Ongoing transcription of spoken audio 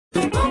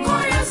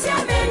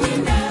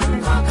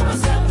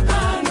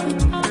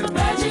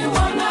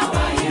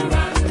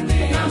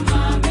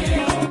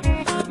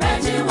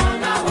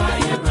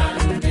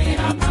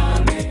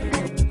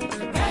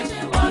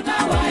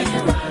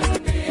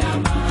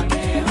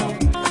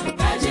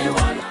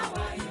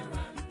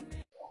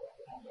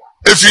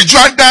if you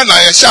join down na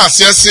ye sha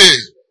say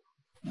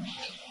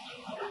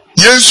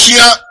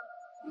yensua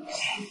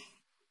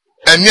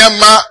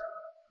enyema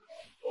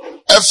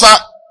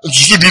efa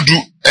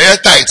nsusududu eye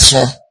tight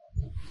so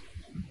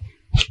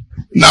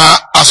na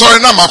asori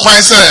na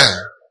makwan say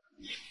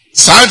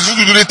sa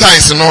nsusududu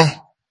tight no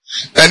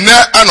ene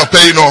anopa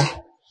yi no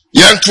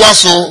yentu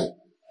aso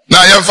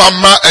na yemfa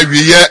ma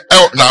awiye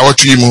na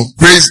wotwe mu.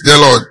 Praise the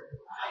Lord.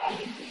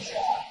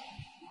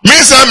 Me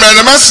say me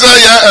na masra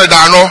ya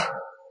edano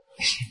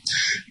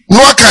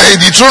no kai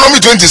Deuteronomy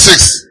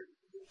 26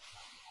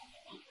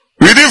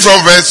 reading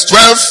from verse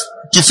 12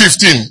 to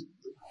 15.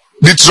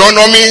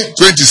 Deuteronomy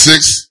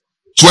 26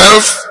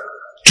 12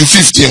 to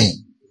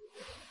 15.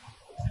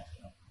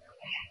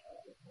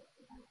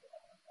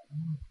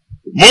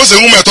 Mose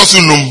mu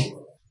metosu num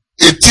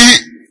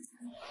eti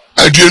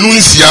aduenu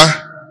nsia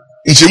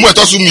nchemu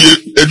etosu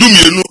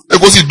edumienu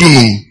ekosi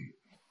dunum.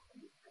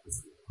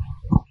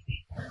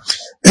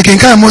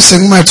 Ekenka Mose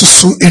mu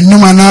metosu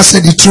enum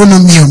anase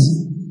Deuteronomy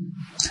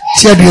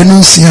ti aduenu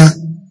nsia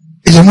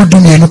ejemu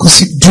dumienu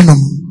kosi dunum.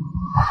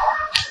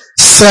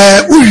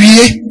 Se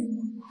uwie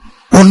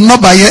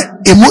onobaye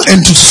emu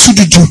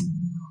entusududu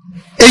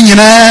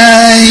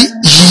enyina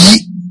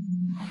yi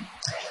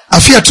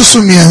afia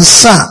tusu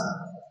miensa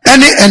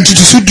ene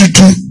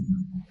entusududu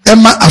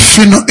ema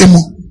afino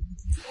emu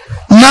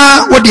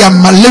na wodi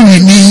amalewi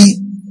ni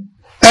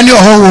ene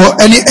ohowo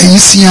ene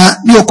ayisia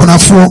ni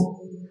okonafo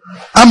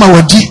ama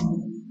wadi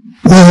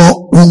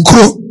wo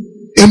onkro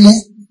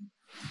emu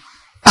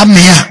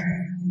amea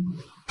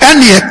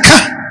ene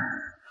eka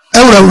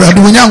ewura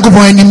do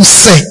nyankopon anim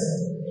se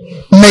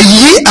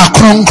meyi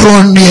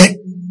akronkron ne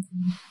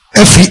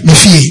efi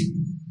nefie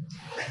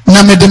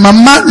na mede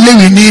mama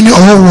lewi ni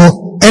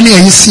ohowo ene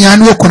ayisia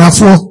ni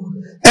okonafo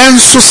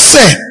enso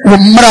se wo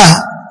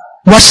mra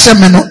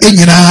wahye no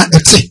enyina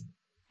ete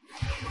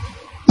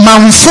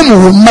manfum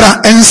wo mra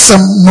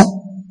ensem no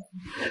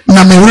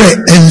na mewre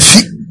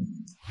enfi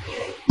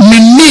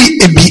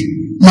minni ebi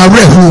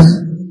mawre hom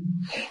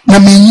na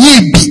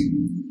minni bi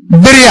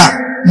beria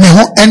me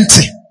ho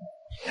ente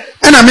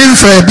ena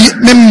memfra bi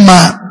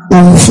memma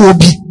owufo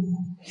bi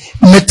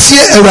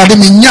metie awurade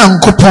me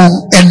nyankopon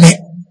ene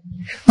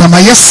na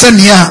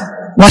mayesene a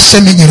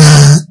wahye me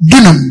nyina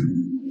dunum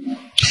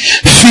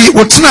fi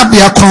wotena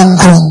bia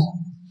kronkron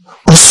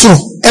oso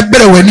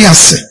ebere wani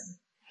ase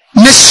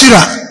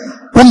neshira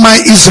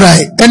woman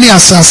Israel eni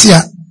asase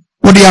a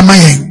wodi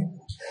amayen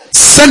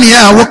sane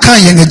a woka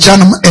yen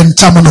ajanum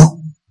entam no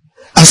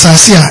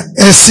asase a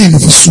esin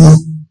fusuo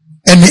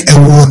eni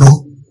ewo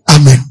no.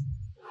 Amen.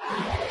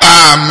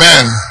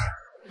 Amen.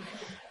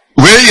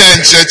 We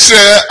yen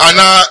chekire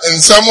ana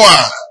nsamo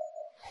a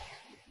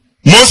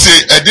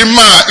Mose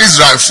edima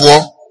Israel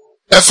for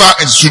efa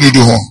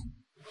ensududu ho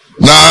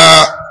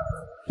na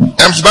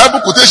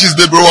Bible quotations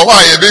de bro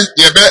wa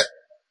yebe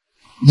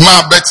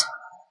ma bet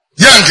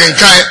yan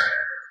kenkan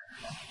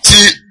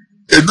ti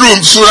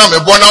edrum sura me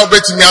bona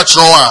obetimi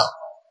atron a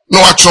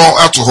no atron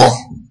ato ho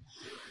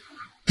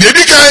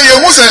yedi kan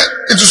ye hu se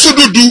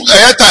ensududu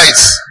tight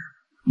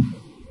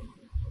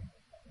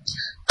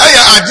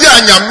aya ade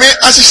anyame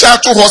ahihya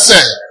ato ho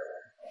se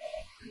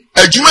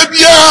adwuma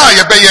bia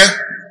yebeye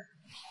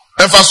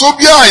emfaso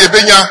bia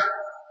yebenya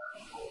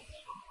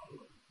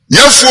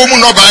yefuo mu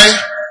no bai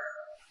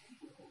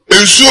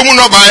ensuo mu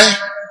no bai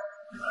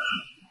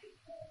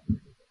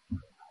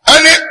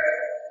ani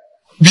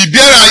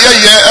bibiara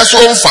yeye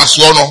eso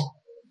mfaso no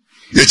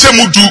yeche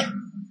mudu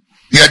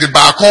ye de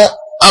baako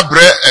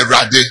abre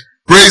Awurade.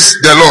 Praise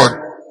the Lord.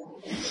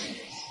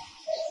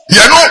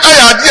 Ye no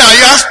ayade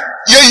aya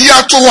ye yi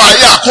ato ho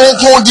aya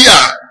konkon di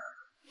a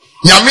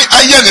nyame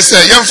aye ne se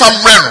yemfa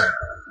mre no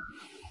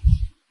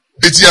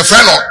eti ye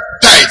fe no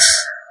tight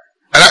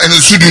ala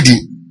ensududu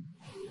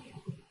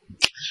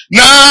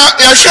na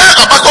ye hwe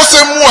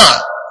abakosem mu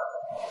a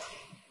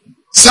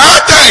sa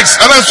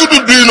tight ala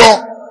ensududu no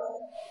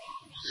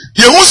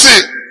yehu se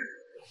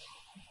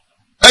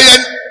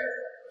ayen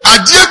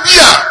adie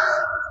bia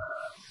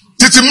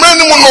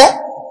titimrani mu no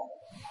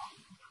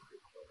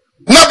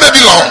na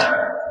Babylon,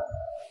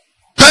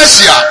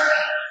 Persia,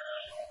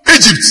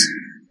 Egypt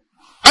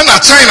and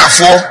China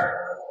for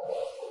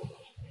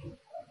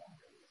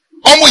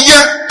omo ye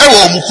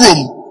ewo omukrom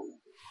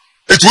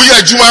etu ye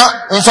adwuma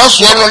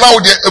mfaso no na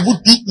wo de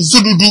ebutu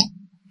nsududu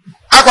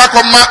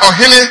akwakoma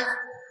ohene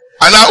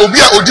ana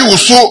obi a odi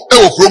woso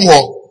ewo krom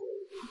ho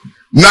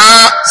na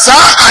sa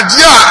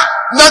adia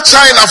na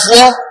China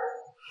for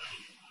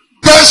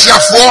Persia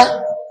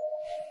for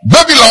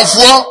Babylon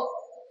for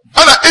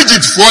ana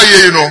Egypt for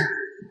ye no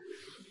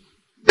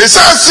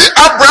esansi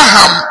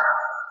Abraham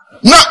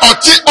na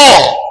oti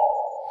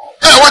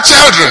what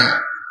children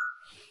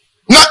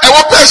na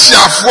ewo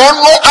Persia for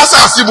no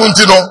asasi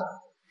bunti no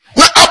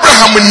na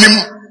Abraham nim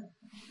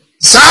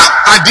sa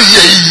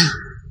adiye yi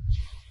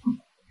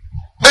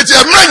eti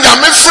emra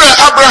nyame frɛ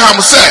Abraham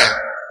sɛ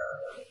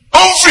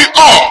onfri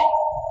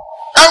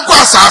enko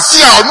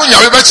asasi a onu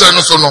nyame be kyerɛ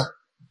no so no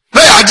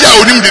na ya ade a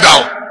onim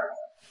didawo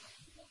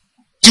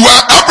tiwa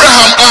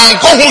Abraham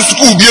anko ho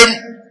school biem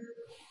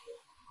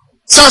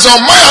Says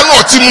on my no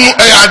timu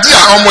idea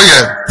omoye.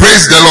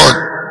 Praise the Lord.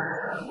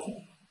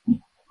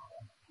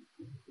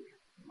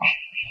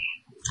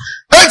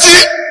 Eti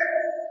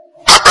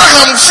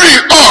Abraham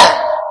free all.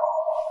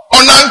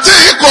 Onante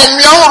kom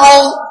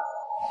yawo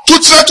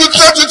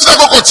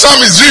tutra ko tsam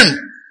Mizrim.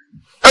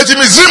 Eti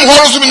Mizrim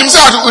ho so minim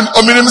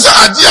sa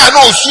idea no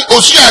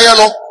osu aye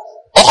no.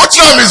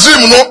 Okotra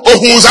Mizrim no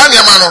ohun za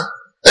niam no.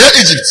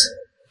 Egypt.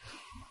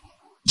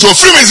 So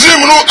free Mizrim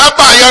no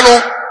aba aye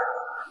no.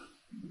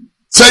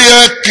 Say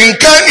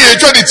kinkan ye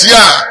twadi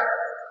tia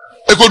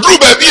ekodru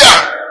ba bia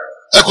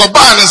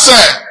ekoba ne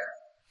se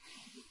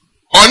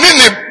oni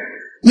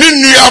ne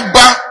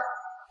nuaba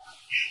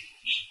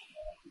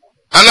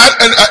ana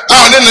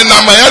oni ne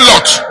namaya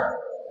lot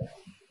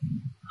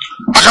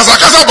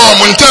akasa ba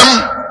omuntem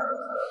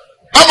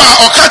ama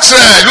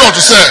okatre lot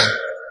se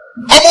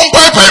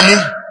omumpai mu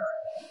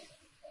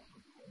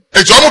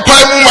ejo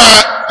omumpai mu ma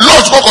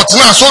lot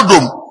kokotena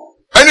Sodom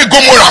ani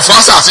Gomorrah for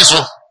asase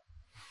so.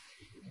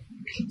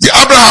 The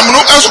Abraham no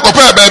enso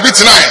kopɛ baabi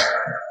tonight.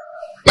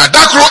 Na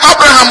dakro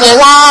Abraham wo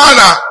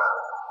wana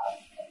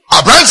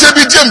Abraham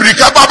bi die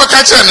Amerika ba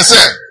bɛka kyerɛ ne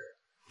sɛ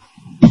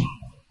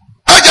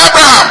Aja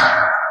Abraham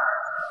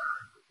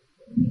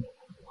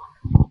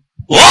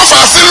wo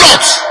fa se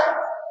Lot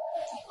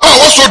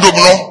wo Sodom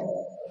no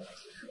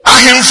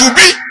ahemfu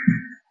bi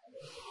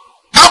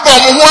abɔ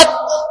mo ho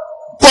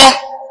kɔ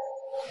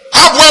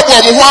abɔ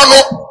mo ho ano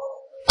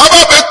aba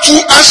betu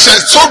ahyɛ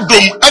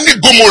Sodom ani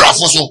Gomorrah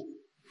fo so.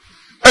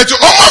 Eti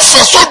omo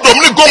fa Sodom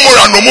ni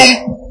Gomorrah no mum.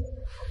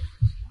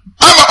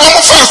 Ama omo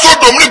fa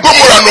Sodom ni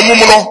Gomorrah no mum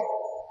no.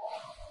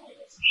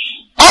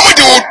 Omo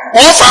di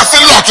wo fa se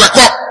Lot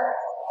ekọ.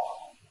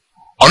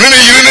 Ono ne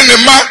yiri ne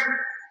ma.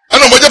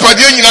 Ana mo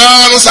japade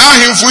nyina no sa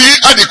ahemfu yi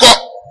adekọ.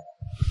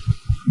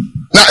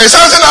 Na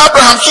esanse na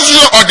Abraham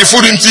susu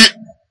odefo nti.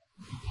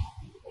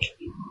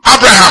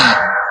 Abraham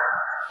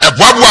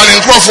eboaboa ne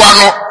nkrofo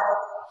ano.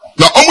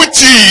 Na omo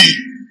ti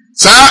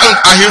sa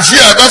ahemfu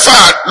ya befa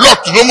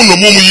Lot no mum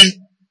yi.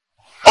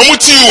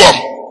 Omuti wom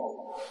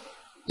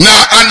na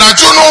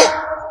anajo no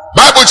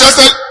Bible just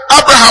said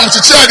Abraham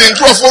chichia de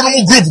nkrofo no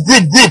mu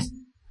group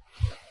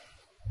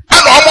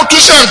ana omutu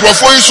sha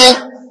nkrofo yi so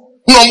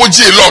na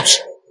omuji Lot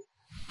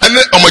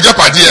ene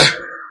omojapade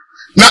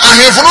na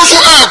ahemfo no so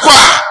akwa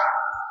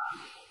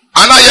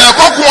ana ye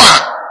akoko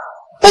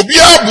a obi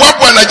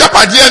aboabo na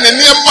japade ne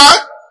niema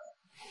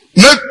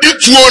na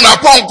ituo na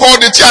ponko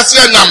de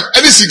tiase nam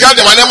ene siga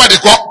de manema de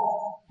ko.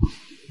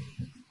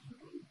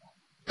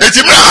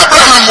 Etimra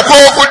Abraham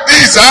ko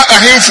di sa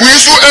ahemfu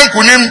isu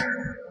enkunim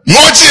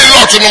moji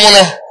Lot no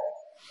no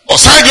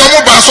osan de omo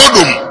ba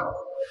Sodom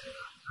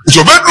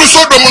so bedru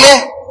Sodom no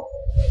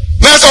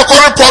na so ko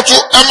report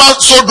ama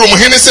Sodom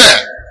hene se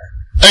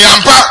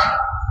eyampa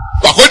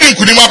wakodi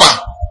nkunim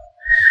aba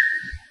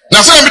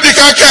na se mbidi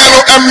ka no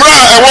emra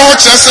ewo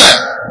kire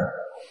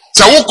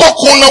se wo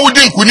kokon na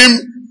wodi nkunim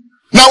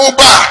na wo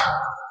ba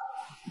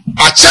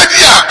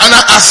achedia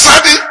ana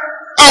asade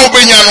a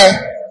obenya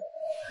no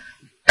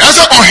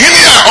asa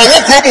ohini a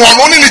owo krom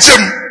ho no ni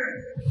chem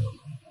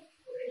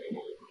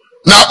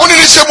na oni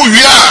ni chem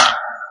wi a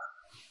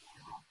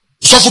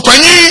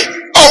sofupanyi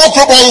a owo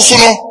krom ho so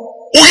no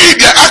uyi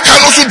de aka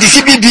no so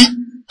dusududu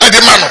e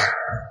de ma no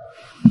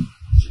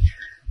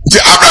ti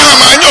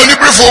Abraham anya oni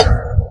brefo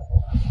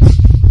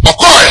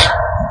okoy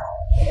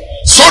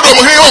Sodom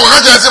hi o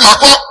ka je se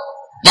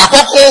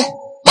makoko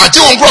ma ti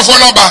won krofo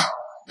na ba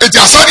eti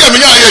asade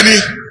amenya aye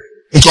ni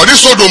nti odi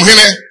Sodom hi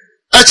ne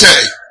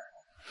eche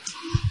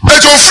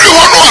ejo free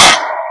hono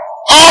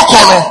a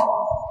okono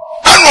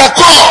anu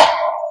oko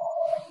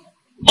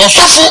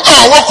osofu a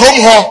wo krom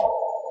ho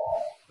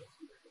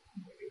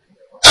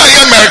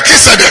aye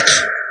Melchizedek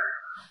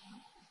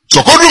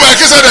so kodu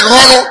Melchizedek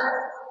hono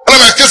ala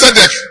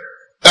Melchizedek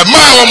e ma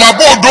wo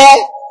mabodo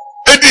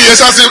edi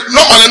yesase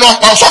normally no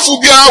osofu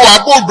bia wa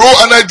abodo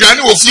ana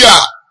aduane wo fi a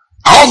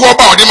aho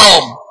ba odi ma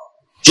wo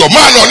so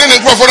ma no ne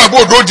nkrofo na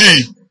abodo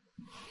di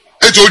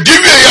ejo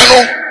diwie ya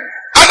no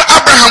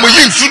Abraham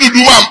yin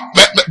sududu ma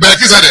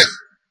Melchizedek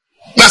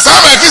na sa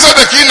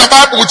Melchizedek na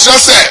Bible kira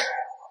se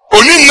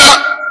oni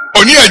na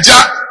oni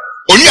aja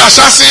oni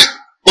asase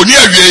oni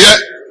awieye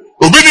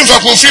obi ni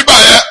mfafo fi ba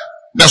ye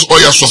na so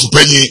oya sofu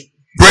panyi.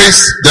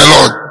 Praise the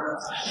Lord.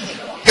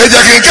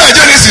 Eja kinka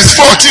Genesis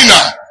 14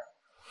 na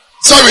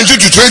 17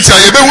 to 20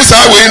 aye be hu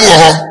sa we ni wo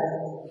ho.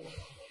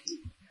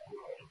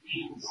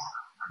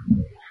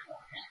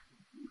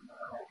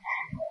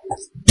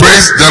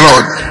 Praise the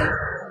Lord.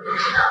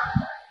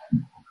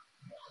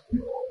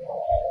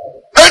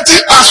 Enti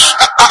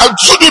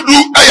sududu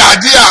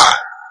ayade a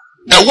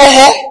ewo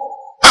ho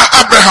a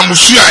Abraham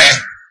suae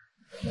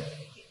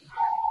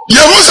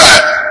yehusa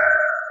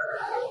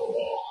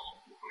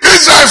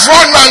Israel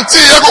for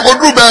 19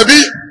 yakokodru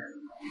baabi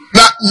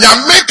na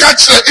nyame ka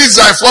kire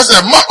Israel for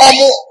se ma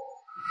omo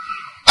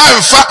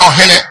amfa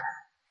ohene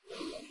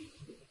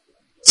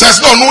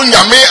says no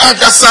nyame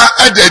ankasa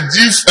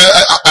ededi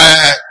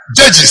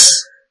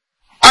judges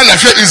ana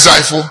hwe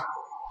Israel for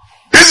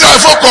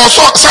ko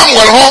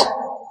Samuel ho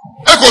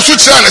eko su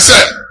kire ne se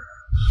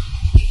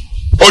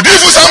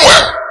Odifu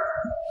Samuel.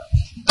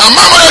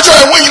 Amama ya cho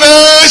ehun nyina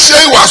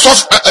hye wa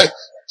sof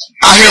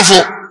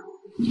ahemfo.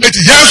 Eti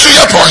yansu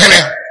ya to hene.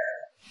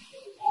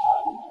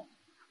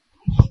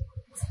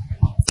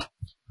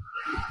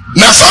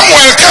 Na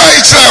Samuel ka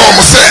ichira wo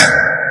mo se.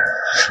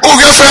 O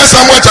ge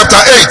Samuel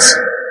chapter 8.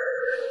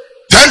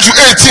 10 to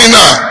 18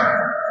 now.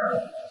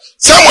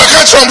 Samuel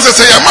ka chira mo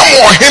se ya mamu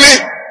ohene.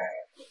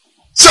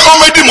 Se o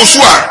medi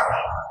musua.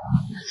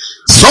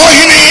 So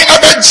hini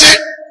abeje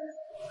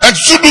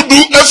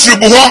atududu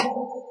afribu ho.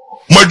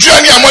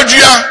 Madua ni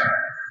amadua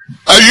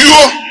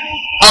ayuo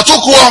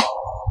atokoa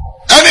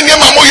ani ne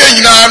mamo ye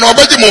nyina na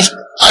obeje mo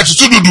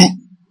atududu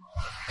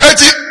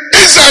eti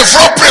Israel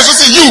from praise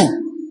say you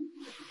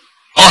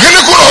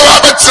ohene ko no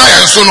abetra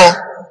yan so no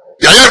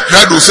ya ya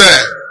krado say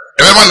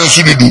e ma no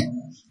sududu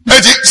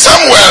eti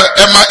Samuel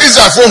ema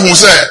Israel for hu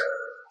say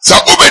sa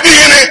obedi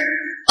hene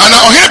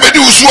ana ohene bedi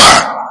usu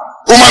a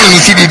o ma no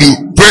sududu.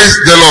 Praise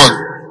the Lord.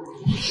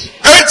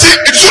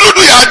 Eti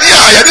sududu ya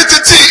dia ya de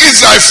tete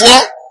Israel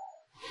for.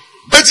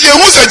 But you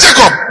who say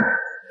Jacob?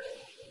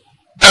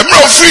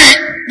 Emro free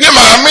ni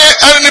maame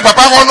and ni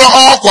papa ho no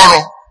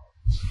okono.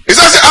 It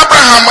says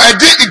Abraham I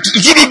did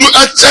zududu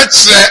a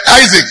church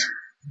Isaac.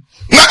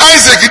 Na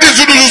Isaac did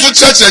zududu so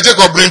church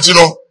Jacob bring you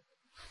know.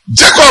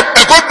 Jacob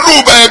e go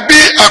dru ba bi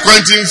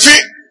akwantin fi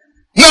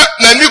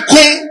na ni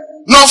kum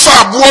no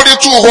fa abo de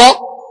to ho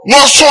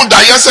no so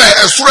da ye say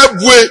esura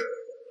bue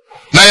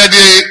na ye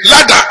de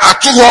ladder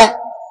ato ho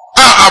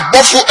a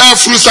abofo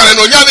afuru sare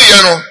no nya ne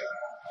ye no.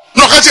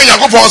 No ka che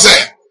Yakobon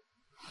say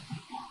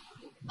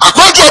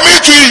akwanto mi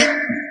tui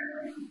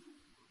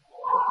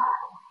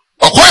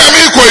okoya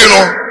mi ko yi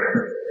no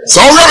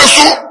so wo hwe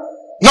so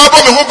na bo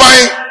me ho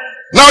ban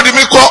na odi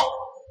mi ko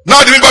na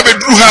odi mi ba be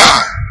duru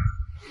ha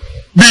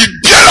bi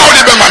bia na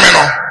odi be ma me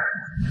no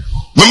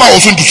me ma wo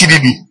so ntutu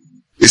dudu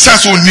esa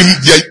so nim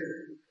dia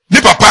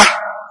ni papa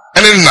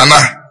ene ni nana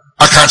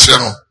aka kire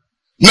no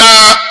na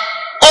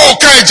o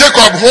kai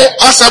Jacob ho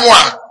asem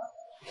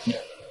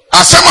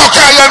a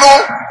kai ya no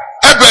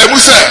ebe mu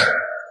se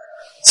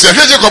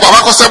hwe Jacob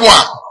abakosem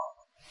a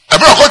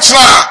ebe ko tira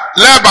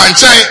Laban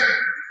chen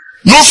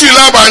no fi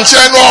Laban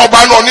chen no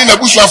oba no ni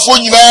nabusuafo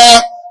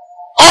nyina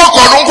oko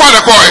no nkwa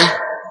de koi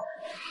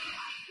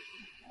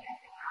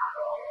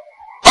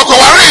oko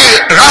wari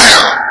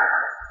Rahel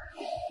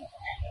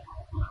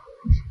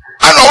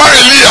ano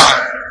wari Leah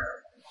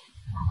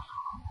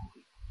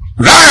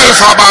Rahel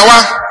fabawa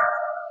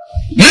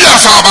Leah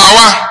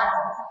fabawa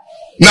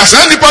na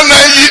sa nipa na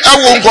yi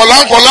ewo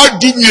nkola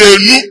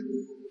dumienu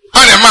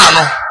ane ma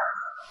no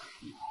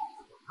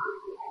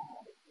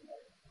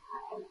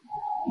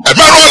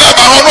ebe ro la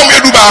ba ho no me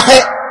du ba ko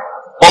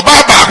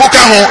oba ba ko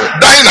ka ho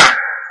Dina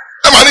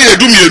e ma ne ye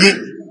dumienu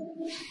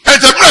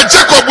entebra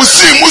Jacob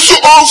si musu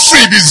on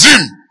free the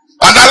dream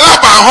and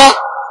alaba ho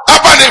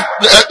aba ne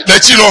na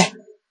chi no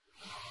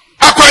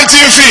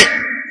akwantin fi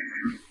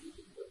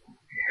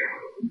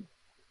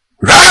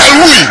Rahel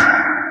hui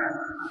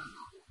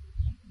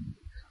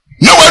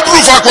no we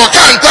proof akọ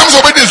kan tam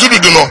so be din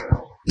sududu no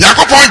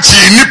Yakobon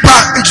ji nipa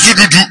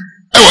ntududu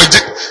e wo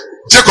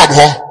Jacob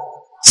ho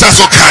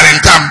saso kan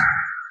ntam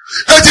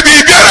eti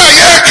bi biara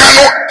ye ka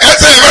no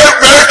very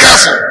very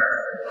careful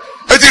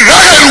eti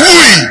Rahel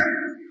hui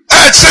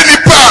e che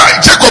nipa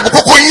Jacob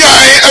kokko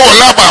nyai e wo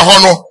laba ho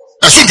no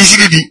eso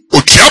ntududu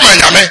otua ma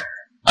nyame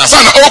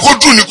asa na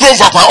okodu ni kro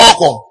fa kwa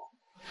oko.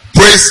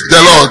 Praise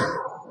the Lord.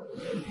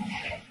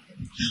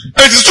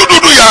 Eti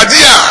sududu ya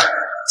dia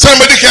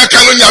somebody can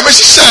call you. I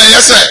say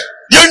yes,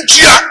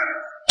 yentia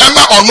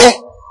ema ono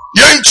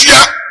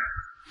yentia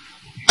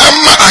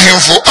ema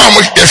ahemfo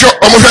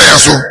amohwe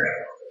yaso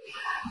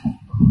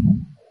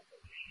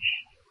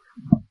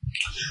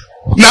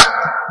na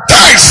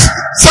thanks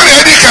sorry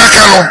edi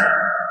kaka no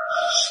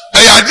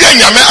eya dia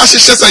nyame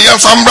ahyehyɛ sɛ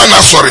yɛmfa mbra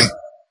na sorry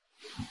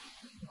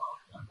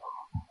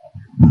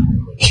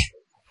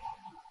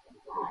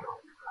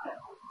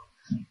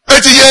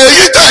eti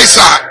ye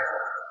taisa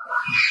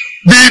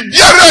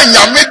bibiara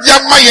nyame dia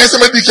ma yɛn sɛ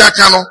medi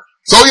kaka no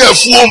sɛ ɔyɛ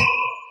afuo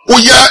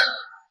ɔyɛ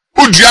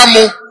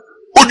udiamo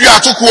udia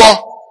atokoɔ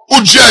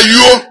udia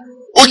yuo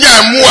udia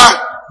emua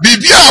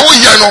bibiara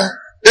ɔyɛ no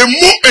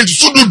emu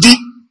entududu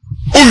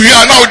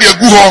uwia na ɔde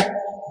agu hɔ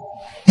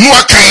mu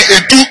akan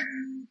edu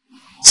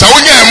sɛ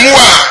ɔnyɛ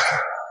emua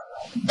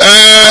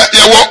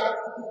yɛwɔ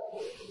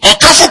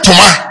ɔkafo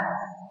poma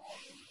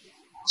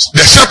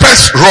the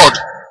shepherd's rod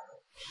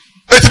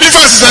etimi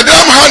fancy sɛ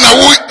dam ha na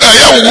wo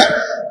yɛwo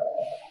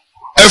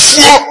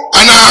efuo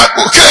ana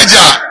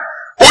okeja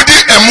odi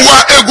emua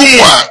egu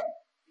mu a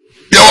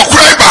yɛwɔ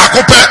kurai baako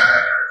pɛ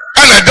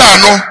ana da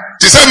no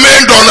te sɛ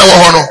main door na wɔ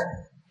hɔ no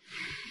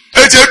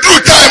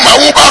ejedu time a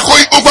wo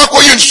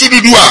baako yin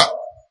sududu a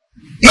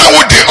na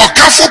wo de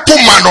ɔkafo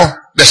poma no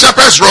the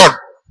shepherd's rod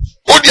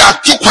odi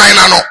atu kwan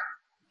na no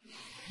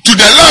to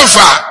the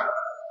lamfa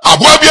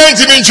aboa bia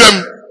ntimi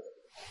ntwam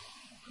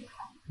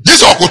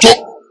Jesus okoto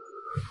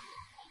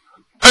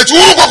etu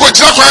wo kokko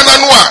kyira kwan na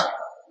no a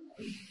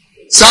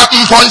sa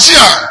mponchi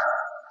a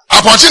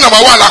aponchi number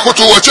 1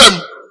 akoto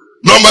watwam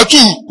number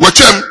 2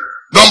 watwam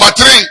number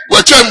 3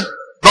 watwam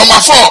Number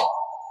 4,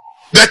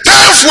 the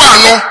time for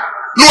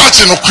no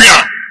watching no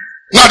queer.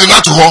 Not the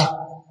not to her.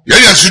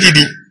 Yeah, should you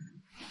do?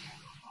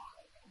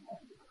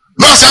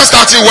 No, I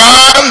started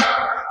 1,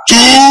 2,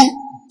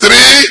 3,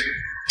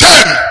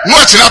 10. No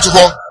watching not to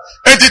her.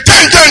 And the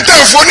 10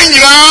 for no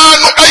idea.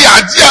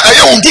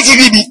 I want to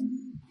do.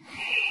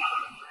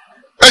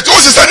 It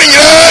was standing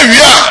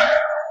here.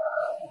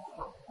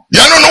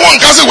 Ya no one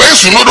can say where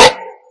sunodo.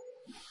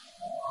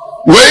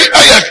 Where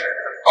I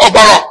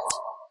obaro.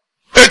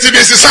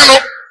 ATBC sano.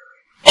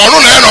 Ono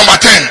na number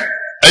 10.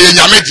 Eye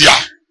nyamedia.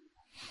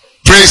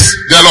 Praise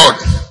the Lord.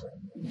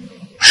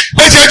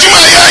 Eti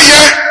adwuma ya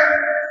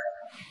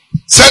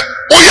se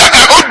oya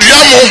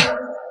oduamo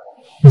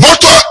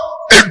boto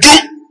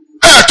edu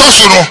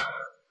toso no.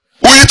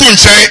 Oyi tu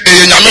nchen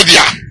eye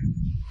nyamedia.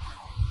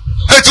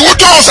 Eti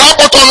woto sa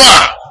boto no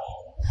a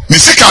ni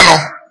sika no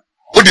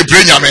o de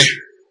pre nyame.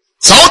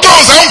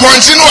 Sauton sa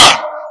nkwanchi no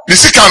a ni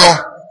sika no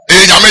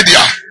nyame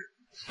dia.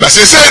 Na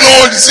se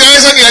no di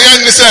se ni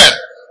ayan ni se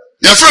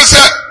ya feel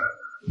se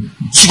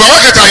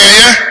supermarket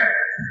ayeye,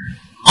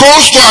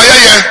 cold store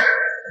ayeye,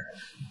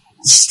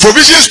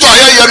 provision store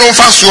ayeye no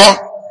fa so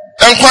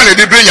enkwa na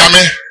de bre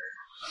nyame.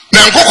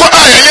 Na nkoko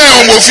ayeye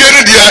o mo fie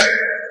ni dia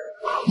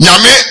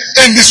nyame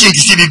enni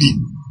suntusududu.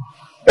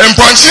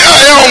 Empwanchi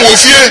ayeye o mo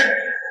fie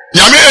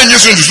nyame enni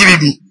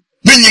suntusududu.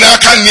 Ni nyina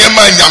ka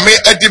niema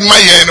nyame edi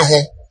maye ne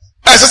ho.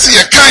 Asase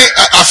ye kan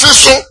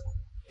afeso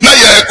na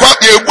ye kwa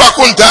ye gu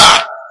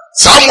akonta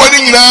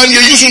samwani nyina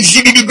ye yusu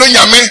ntusudu do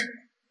nyame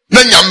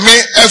na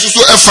nyame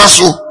esusu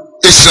efaso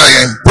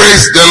Israel.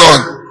 Praise the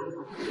Lord.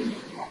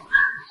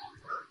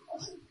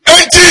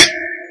 Enti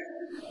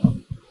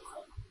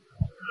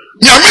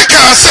nyame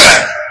ka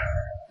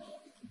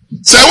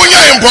se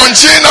wonya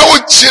imponche na wo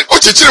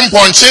chichiri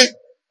imponche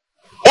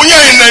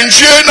onya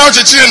inanchie na wo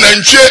chichiri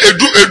nanchie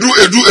edu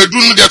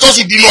no de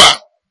tosu du no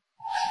a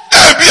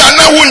ebi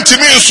ana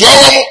wuntimi nso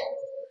awom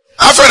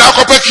afere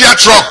akopa kia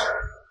truck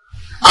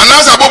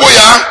anasa bobo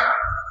ya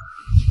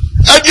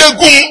adi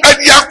agum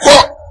adi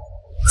akọ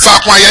fa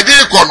kwa yede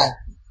iko no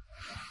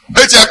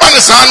eti aba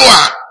ne sa no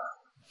a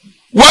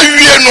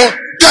wawie no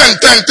ten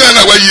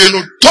na wawie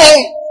no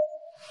ton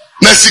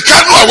na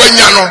sika no a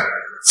wanya no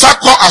fa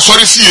kọ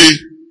asọre fie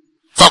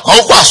fa kwa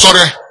ukọ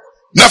asọre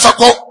na fa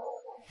kọ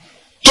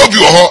tobi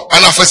ho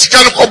ana fa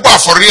sika no kọ ba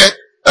afọre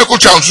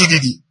ekotwa nso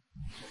dudu.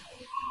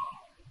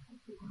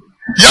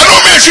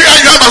 Yano me shi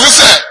anya ba so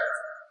se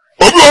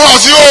obi o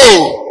asi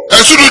o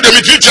esudu de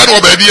mi ticha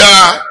no ba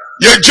bia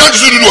ye judge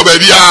sudu no ba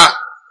bia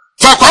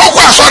fa kwa wo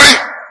asori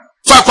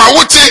fa kwa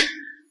wote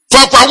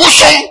fa kwa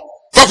wosom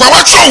fa kwa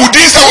watro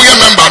wudi sa wo ye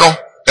member no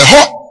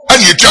eho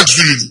ani ye judge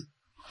sudu.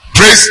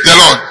 Praise the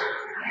Lord.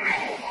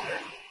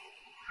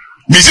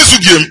 Misi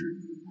sugiem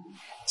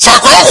fa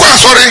kwa wo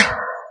asori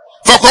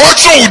fa kwa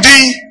watro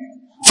wudi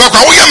fa kwa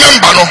wo ye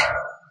member no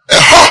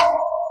eho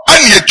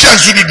ani ye judge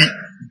sudu.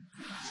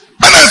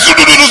 Ana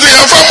sududu no say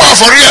yafa ma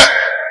afọre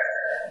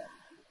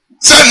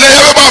say na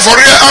yafa ba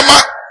afọre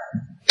ama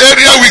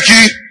area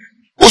wiki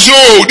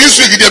oso this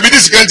week dey be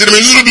this country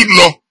me sududu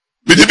no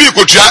be dey be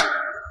kotua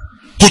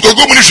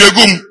kutogum ni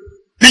hwegum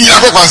ni nyina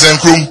kwakwansen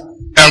krom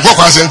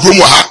enkokwansen krom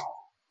wa ha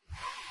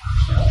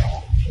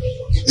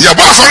ya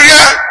ba afọre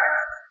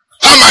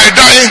ama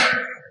edan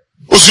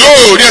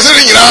oso dey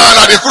say nyina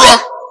na de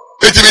kro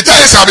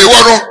etibitai sabe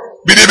wo no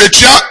be dey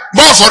betua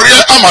ba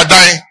afọre ama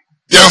dan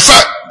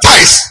yemfa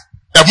ties.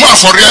 The more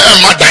for real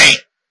and madine.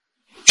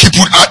 He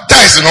put at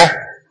ties, no.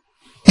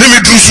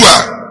 Name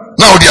Drusua.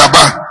 Now the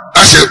Abba.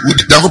 I said, with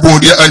the Dagopo,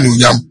 dear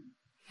Anunyam.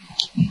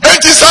 And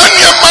this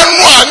Anya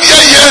Manua,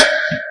 near ye.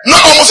 No,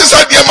 almost as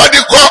I dear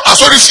Madico, I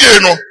saw this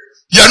year, no.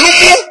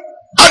 Yanumu,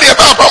 and the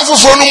Abba Pamfu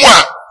for no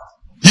more.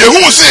 Ye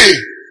who say,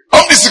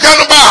 of this kind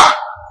of bar.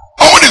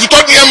 I want to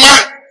talk near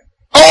ma.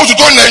 I want to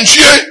talk Nanchie.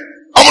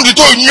 I want to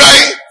talk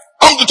Nyai.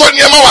 I want to talk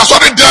near ma. I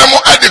saw the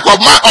demo at the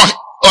Cobma or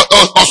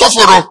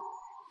Soforo.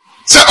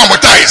 Say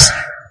amortize.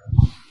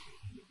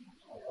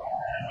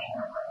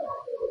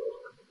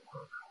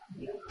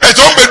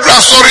 Eton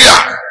bedra sorry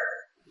a.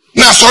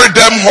 Na sorry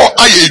dem ho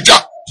aye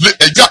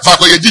eja fa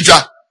ko ye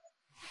didwa.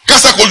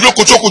 Kasa ko jo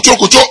kocho.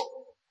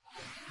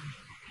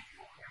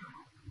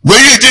 We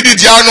yi didi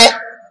dia no.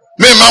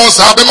 Me ma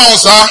unsa be ma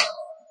unsa.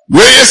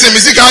 We yese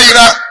misika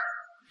yira.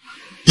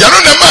 Ya no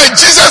na ma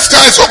Jesus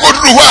Christ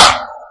okoduru ho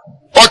a.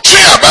 O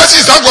twe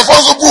abasi san go fo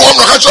so bu ho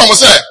no ka cho mo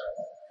say.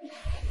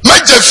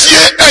 Maja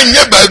fie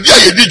enye baabi a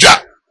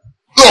yedidwa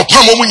no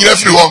pam mo nyina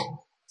firi ho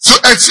so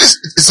exist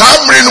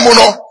samre no mo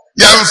no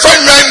ya mfa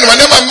nwan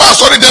no ma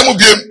sorry dem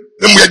biem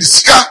emu ya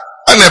disika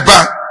ana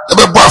ba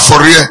ebe bo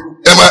afore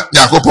ema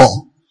yakopon.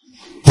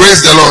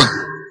 Praise the Lord.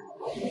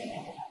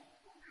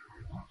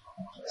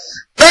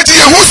 Eti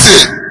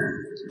Yehuse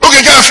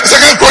okay can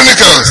 2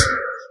 Chronicles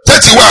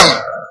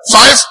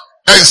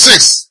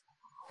 31:5-6.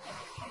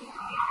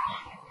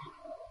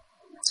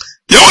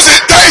 Yehuse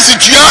taisi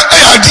tua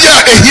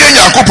ayadia ehie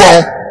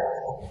yakopon.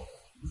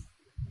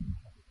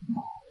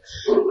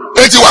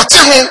 Eti wate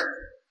ho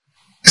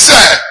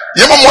say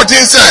yemo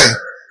modin say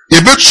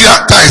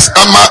ebetua tais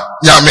ama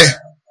nyame.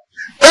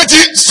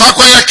 Eti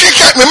Fakoya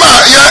kinka me ma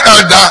ya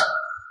elda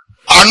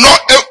ano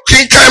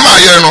kinka ma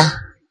ye no.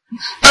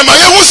 E ma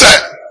ye hu se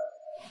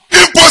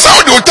impose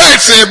how the tithe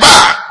say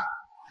ba.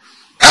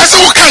 Asa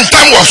wo kan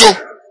tam wo so.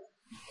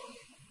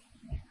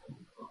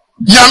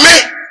 Nyame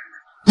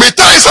me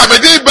tithes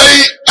abedi bay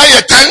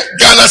aye 10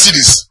 Ghana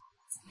cedis.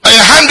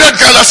 Aye 100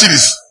 Ghana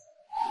cedis.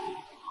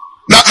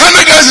 Na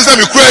 100 Ghana cedis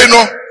me kura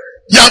no.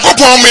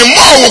 Yankopon me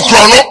ma wo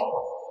kro no.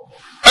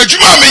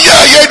 Adwuma me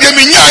ya de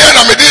me nya ya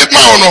na me de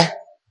ma wo no.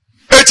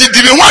 Eti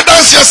di me ho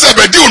adanse ase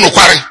be di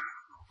unukware.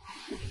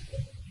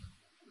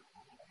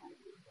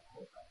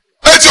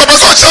 Eti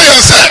obaso che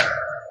yen se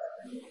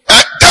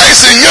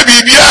tithes nya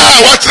bibia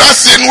watra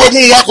se no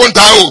hu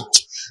wakonta o.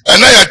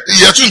 Ena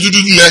ya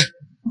tuntudu ne.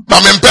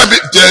 Na me mpe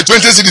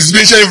 20 cities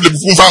bi nche evle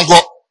bufu fanko.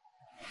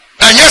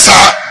 Anya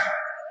sa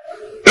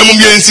emu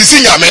bi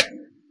ensisi nyame.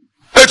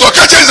 Eto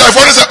ka che za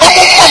for se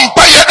omummo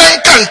mpa ye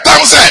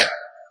enkantam se.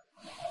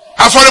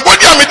 Afore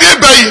body amede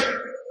bai.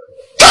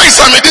 Tithes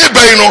amede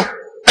bai no.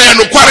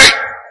 No kware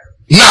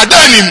na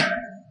danim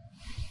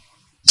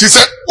ti se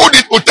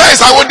odi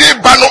tithes a wodi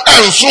ba no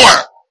enso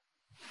a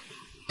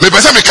me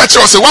pese me ka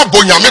kire o se wa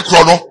bo nyame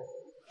kro no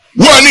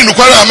wo ani no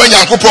kware amanya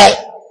Yankopon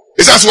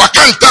isas wa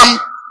kantam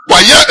wa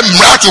ye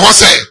mra to ho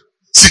se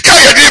sika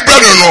ye de bra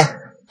no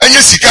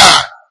enye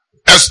sika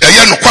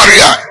ye no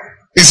kware a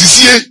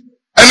esisie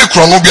ene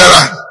kro no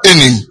biara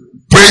enim.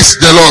 Praise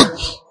the Lord.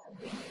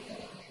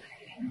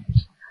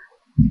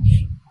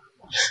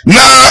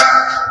 Na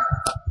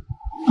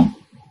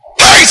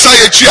tithes are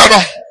yetuano.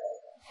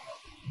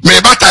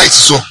 Me ba tithes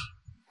so.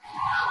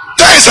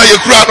 Tithes are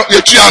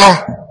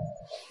yetuano.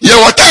 Ye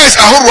wa tithes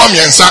ahoro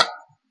miensa.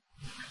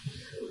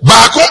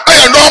 Baako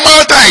aye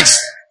normal tithes.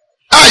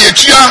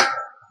 Yetua.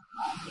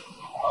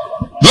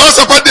 Lord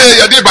support de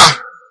yedeba.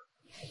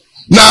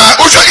 Na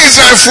osho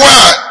Israel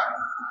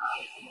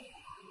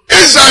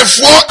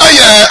for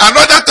aye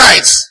another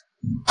tithes.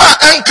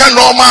 Enka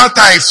normal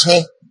tithes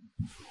ho.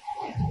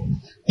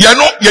 Ye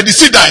no ye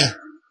disidan.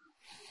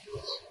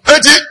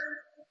 Eti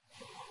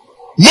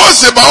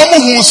Mose ba omu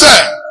hu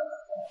se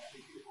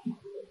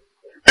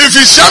if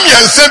you sham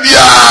yanse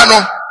bia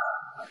no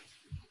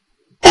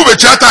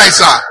ubetia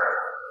tithes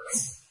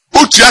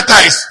utia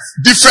tithes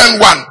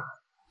different one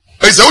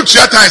is a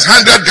utia tithes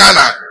 100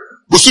 Ghana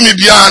bosumi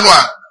bia no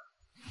a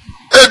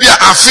ebia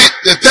afi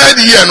the third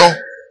year no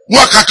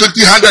mo aka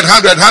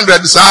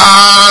 100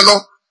 sa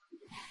no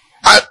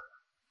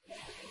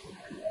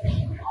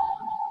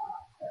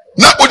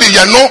na odi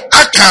ya no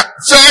aka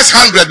first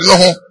 100 no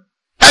ho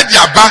edi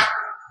aba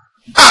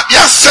you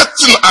are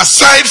setting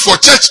aside for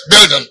church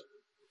building.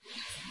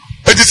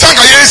 It is like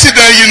I see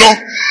there, you know.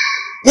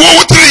 Who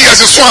 3 years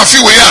is so happy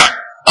we are,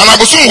 and I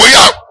was soon we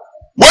are.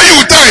 Why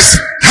you tithes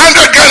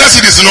 100 Ghana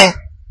cedis, you know?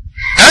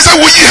 I said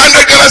we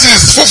 100 Ghana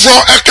cedis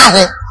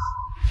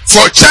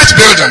for church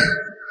building.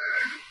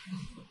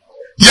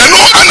 You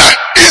know, Anna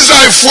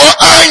Israel for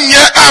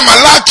Anya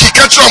Amalaki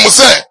Katra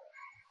Muse.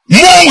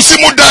 Mo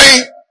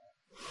Simudai,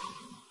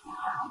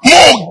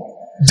 Mo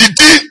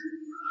Didi,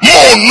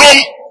 Mo Nom.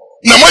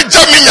 Na mo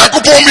jami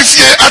Yankopon mi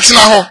fie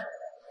atena ho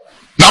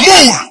na mo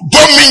do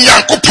mi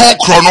Yankopon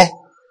kro no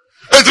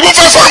enti mo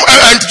fa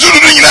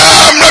antudu nyina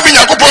mra mi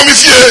Yankopon mi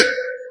fie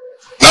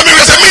na mi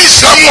wese mi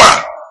hiramu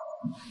a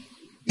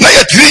na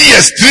ya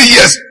 3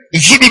 years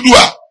nsududu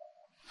a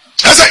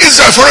asa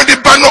Israel for the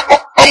ban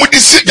omudi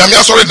si jami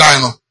asore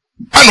dan no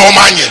ana o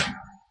manye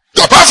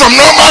apart from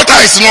normal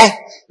tithes no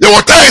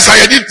the tithes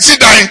I did sit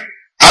down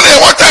and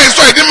the tithes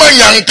so I did man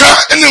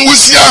yanka ene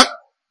wusia.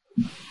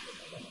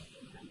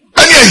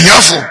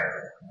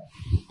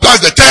 That's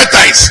the third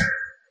tithes.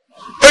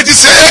 It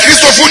is a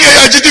Christophonia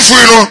Yajiti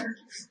no.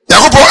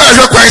 Yakopo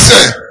Aja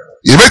Kwaise.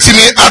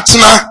 Yebetini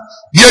Atna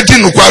Yedi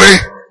Nukware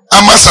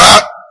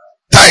Amasa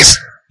tithes.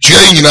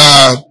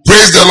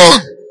 Praise the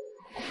Lord.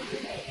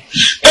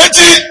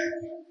 Eti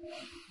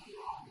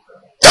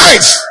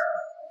tithes.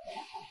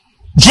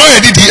 Joy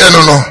did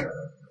the no.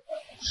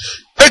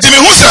 Eti me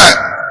who say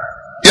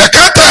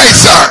Yaka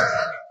tithes are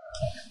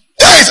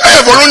tithes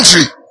are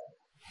voluntary.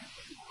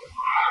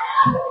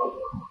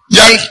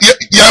 Ya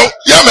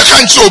me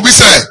kan cho obi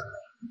say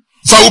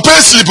fa wo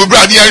pay slip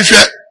bra de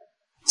anhwe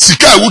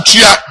sika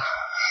wutua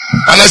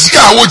ana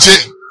sika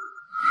awoje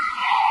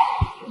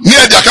ni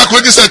e dia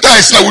calculate say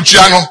tithes na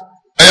wutua no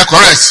e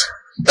correct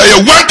e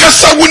one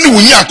kasa woni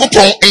wunyi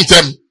akopon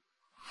intem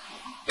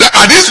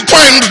at this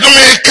point do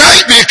me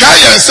kai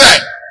yan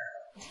say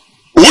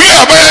we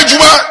abaya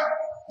juma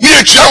ni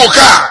etua wo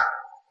ka.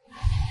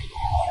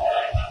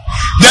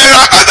 There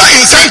are other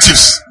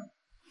incentives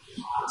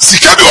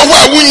sika bi wo ho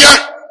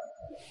awunya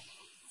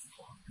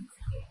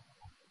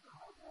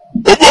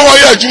obo ho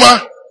ya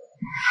adwuma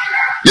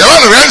ya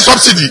wan rent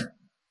subsidy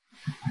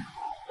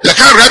ya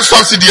kan rent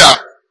subsidy a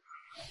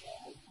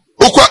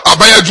okwa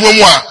abaya adwuma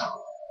mu a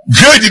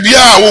grade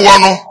bia wo wo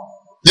no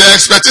ya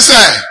expect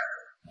say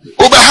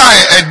oba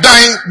high a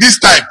dine this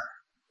type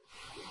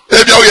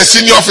ebia wo ya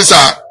senior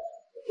officer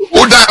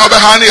oda oba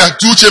high na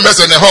 2 chambers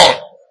in the hall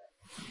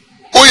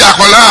o ya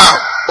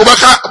kola oba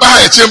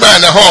high chamber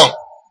in the hall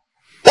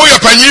Oh, your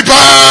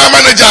panipa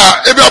manager,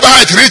 every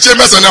other 3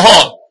 chambers and a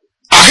hall.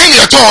 I hear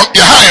your tone,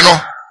 your high no.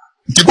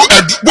 The book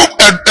a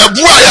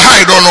boy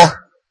high don't know.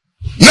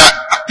 Now,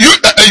 you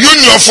a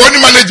union for any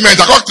management,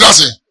 I got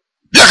class.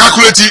 You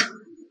calculate it.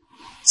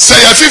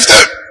 Say 50.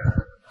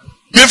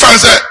 Me fan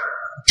say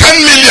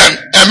 10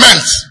 million a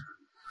month.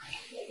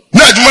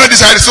 Now, the money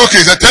decided, okay,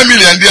 it's a 10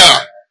 million there.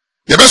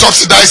 You best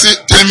subsidize it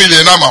 10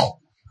 million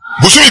amount.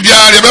 Busumi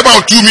Bia, you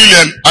about 2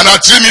 million and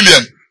 3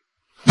 million.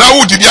 Now,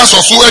 would the Bias or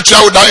so a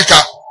child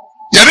daika?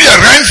 You need a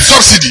rent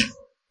subsidy.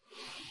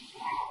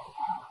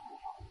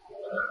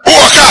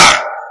 Oh,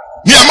 car,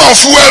 near amount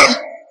fuel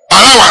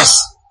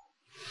allowance.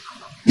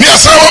 Near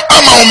some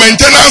amount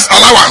maintenance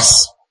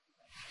allowance.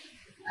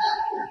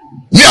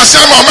 Near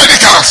some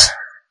medicals.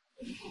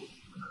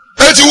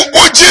 And you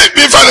OG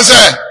be fan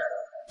say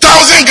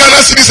 1,000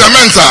 Ghana cedis a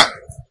month.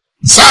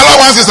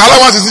 Allowance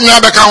is in your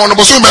account on the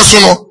Bosu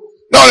Besuno.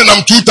 Now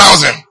I'm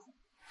 2,000.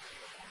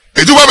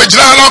 If you have a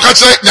general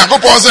catch,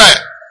 Yakopon say,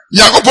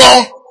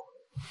 Yakopon,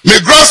 my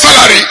gross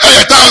salary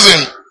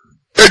 1,000.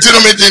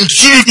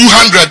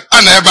 200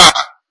 and ever.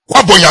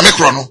 What bonya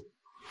microno?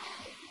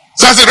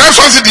 Since the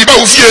reference to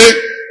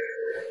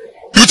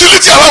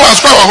utility allowance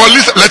power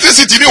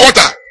electricity ni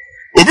water.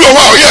 Obi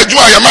owa oye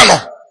adwuma yamano.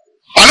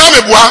 Ana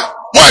meboa,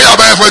 mo ya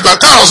ba for the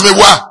Carlos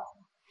meboa.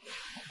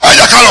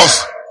 Aya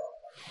Carlos.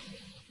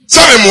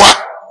 Sabe moi.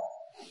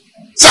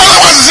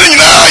 Allowance is in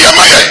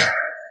yamaye.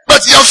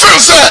 But your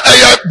friend say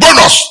a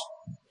bonus.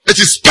 It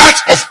is part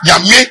of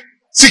yame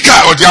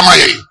sika or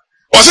yamaye.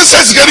 Or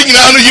says getting in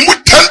you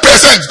put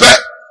 10%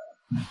 back.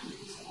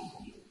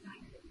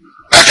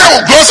 I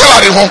can't grow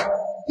salary home.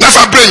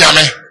 Never bring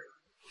yame.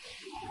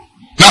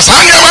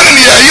 Nasanya man in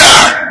the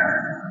year.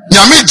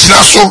 Yame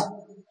jinaso.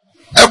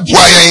 A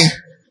boy.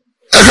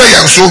 A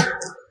rayan so.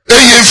 A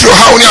yen feel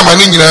how near my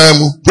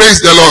name.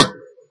 Praise the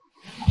Lord.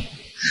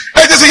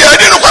 It is a year. I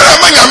didn't know what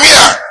I'm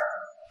yamia.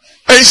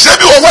 And she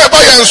be over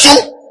by and so.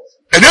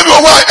 And every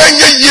over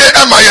any year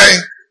am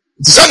I.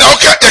 Sana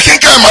okay. I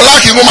can't come a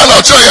lucky woman. I'll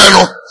tell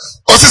you.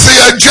 Or say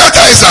a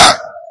jata is a,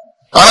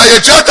 and a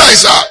jata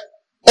is a,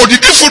 or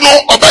the diffuno,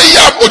 obey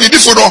yap, or the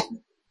diffuno.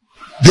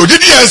 You did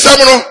the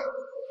ensemble,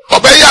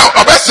 obey yap,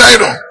 obey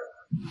side.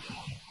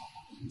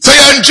 Say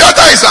a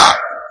jata is a,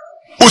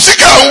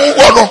 Usika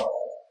uwono.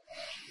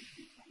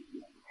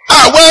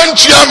 Ah, when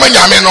Chiama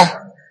Yameno,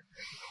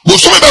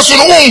 Busumi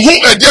Basuno,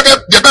 whom a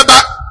debeba,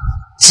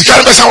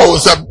 Sikara Bessa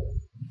was them.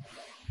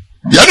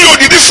 Yani,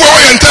 did it for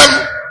and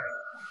them,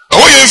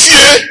 away in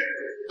fear,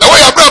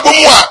 away a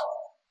brabumwa.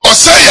 Or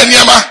say a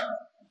niama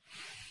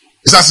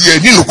is as ye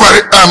didn't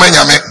quarry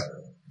amanyame.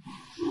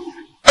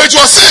 It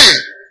was saying,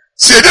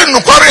 say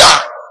didn't quarry.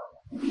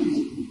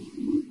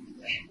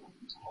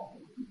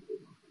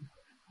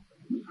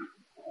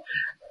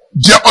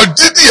 The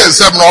Odidi and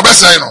Seven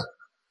Obesano.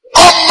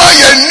 Oh, my,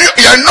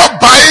 you're not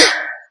by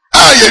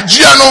a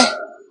Giano.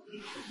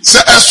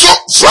 Say a so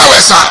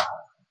flowers.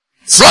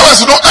 Flowers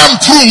don't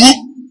improve.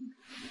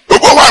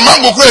 Obo one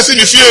mango crazy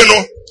if you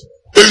know.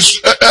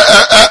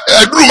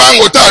 A blue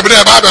mango type in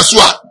a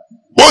babasua.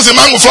 Once a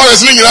mango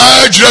flowers in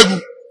a dragon.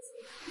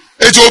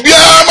 It will be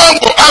a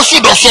mango as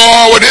to the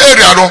saw with the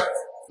area.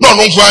 No,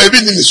 for a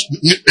business.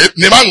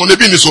 The mango, the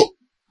business.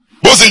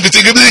 Both in the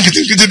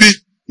be.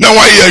 Now,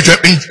 why a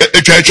church?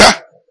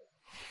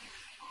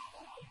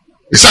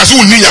 It's as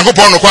soon need a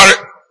upon the quarry.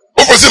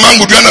 Over the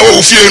mango, Diana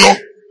will fear no.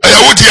 I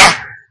would hear.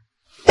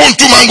 On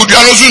 2 mango,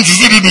 Diana soon to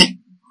do.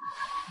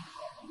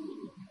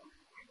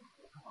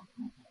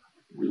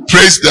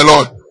 Praise the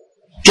Lord.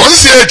 To us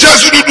say a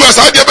church to do as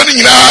I have been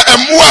in a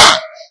moi,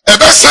 a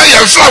best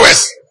and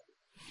flowers.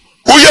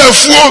 Who are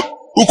fool,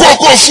 who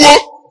cocoa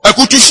fool, a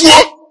kutu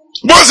fool.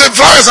 Once the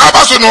flowers are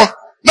also no.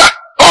 Not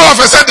all of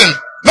a sudden,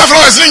 the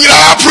flowers in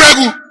our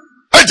pregu.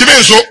 I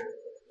demand so.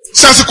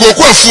 Sans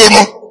cocoa fool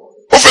no.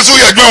 Officer,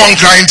 we are doing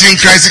crying,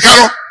 crying,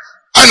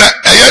 and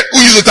I yet who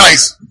use the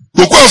ties.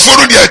 Cocoa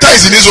fool, the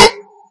ties in his own.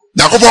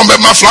 The cocoa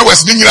my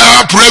flowers in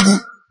our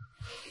pregu.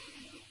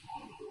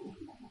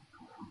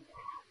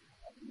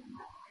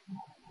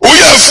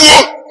 Oya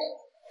fuo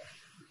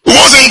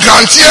wasn't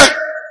grantier.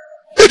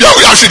 If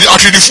you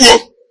actually the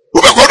fool, who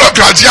got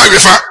grantier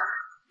refer.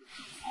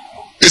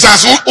 It's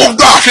as old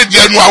dark head,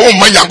 you know, I won't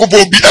mind Yanko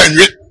be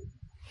angry.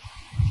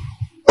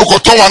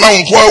 Okoton and I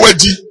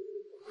won't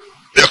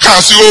you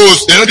can't see,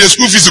 oh, you know, the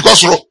school fees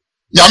cost.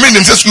 Yamin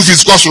himself school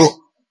fees cost.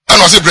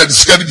 And I say, bread is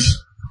scary.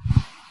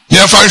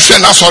 You find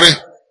Shen, sorry.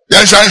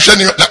 You find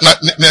Shen in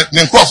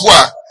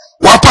Kwafua.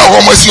 What power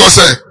almost you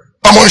say?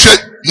 I'm on Shen,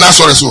 not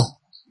sorry, so.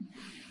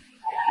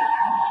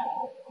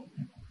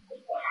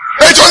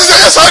 It was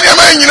a Sunday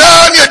man, you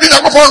know, near dinner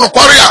before the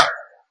Korea.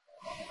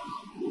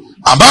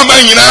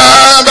 Ababa, you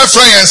know, the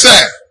friend and say,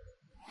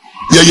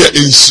 yeah,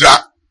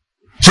 Isra.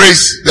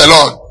 Praise the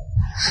Lord.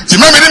 You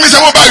remember me,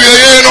 some about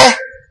you know,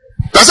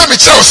 that's what me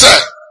tell, sir.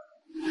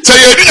 Say,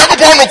 you didn't have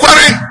upon the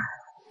quarry.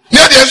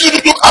 Near the end, you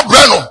do a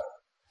brano.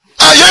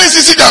 I ain't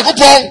see the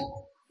coupon.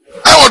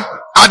 I would,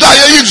 I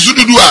die, you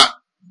to do a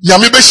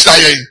Yami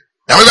Beshaye,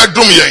 Yami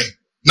Dumye.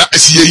 Now, I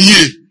see a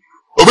year.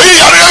 Obey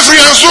your free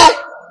and so.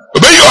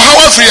 Obey your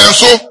how free and yɛn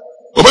so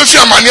obefi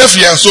amane afi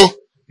yɛn so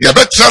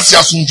yɛbɛtena se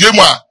asomdwe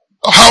mu a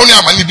ɔhaw ne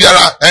amane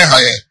biara ɛnha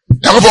yɛn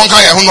nyakopɔn ka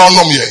yɛn ho na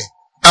ɔnom yɛn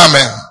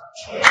amen